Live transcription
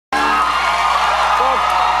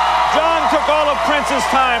all of Prince's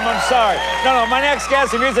time. I'm sorry. No, my next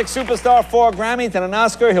guest, a music superstar, 4 Grammys and an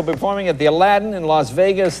Oscar. He'll be performing at the Aladdin in Las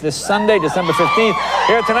Vegas this Sunday, December 15th.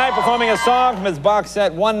 Here tonight, performing a song from his box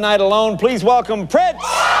set, One Night Alone. Please welcome Prince.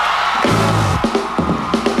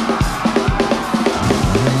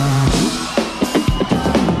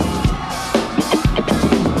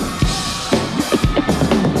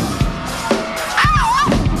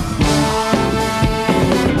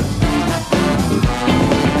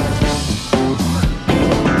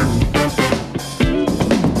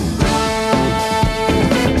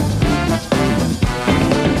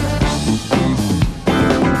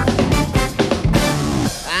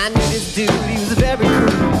 Dude, he was very cool,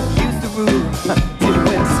 used to rule, till he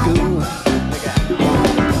went to school.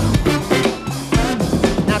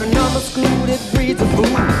 Not a normal school that breeds a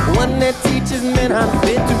fool, one that teaches men how to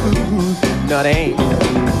fit the rules. No, they ain't.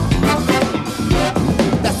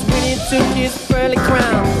 That's when he took his pearly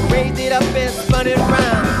crown, raised it up and spun it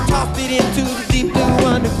around, tossed it into the deep blue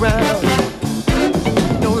underground.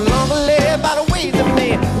 No longer led by the ways of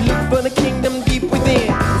men, he looked for the kingdom deep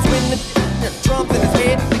within. It's when the drums in his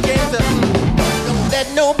head began to let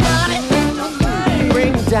nobody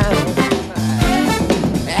bring him down.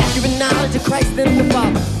 Accurate knowledge of Christ and the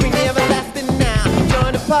Father, bring the everlasting now.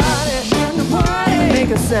 Join the party, make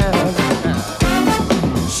a sound.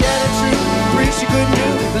 Share the truth, preach the good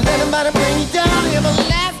news. Let nobody bring you down.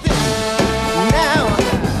 Everlasting now.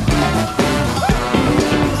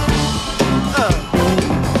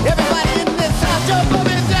 Everybody in this house, jump up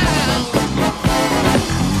and down.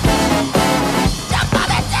 Jump up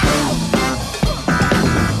and down.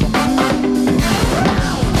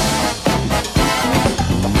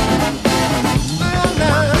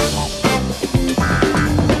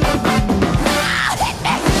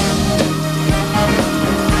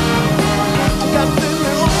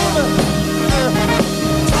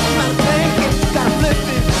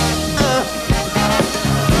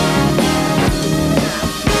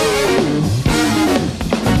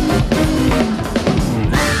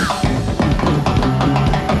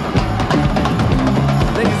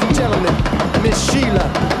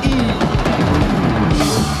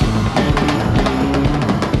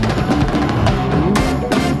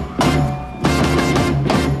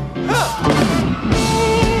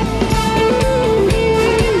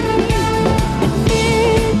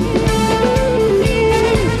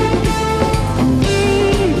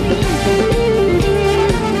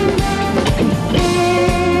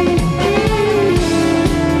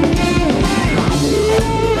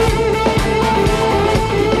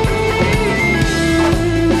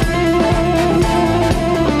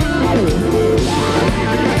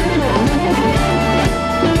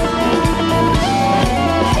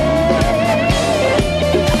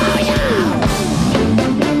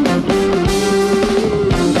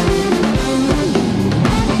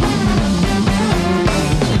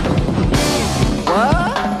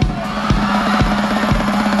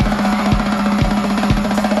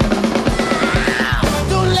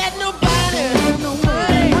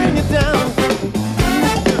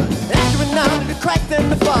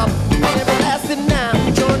 Everlasting now,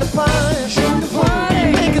 join the party,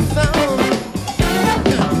 make a sound.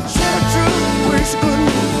 Share the truth, preach the good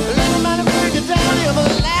news. Let nobody bring you down.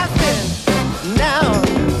 Everlasting now.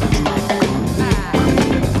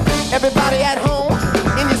 Everybody at home,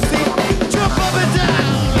 in your seat, jump up and down.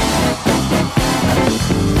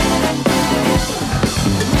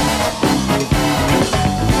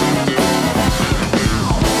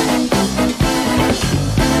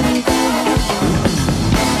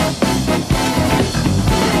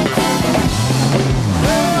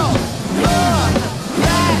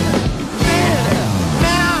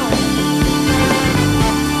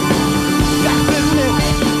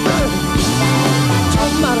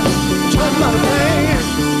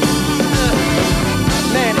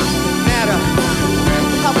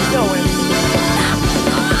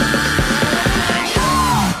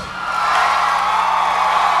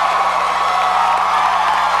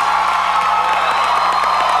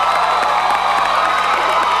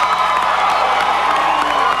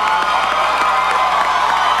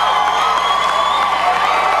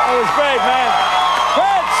 Great, man.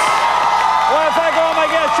 Prince! Well, if I go on my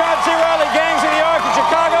guest, John C. Reilly, Gangs of New York and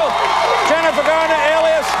Chicago, Jennifer Garner,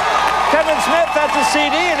 Alias, Kevin Smith, that's a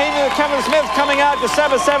CD, and even with Kevin Smith coming out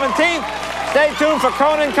December 17th. Stay tuned for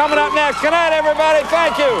Conan coming up next. Good night, everybody.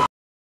 Thank you.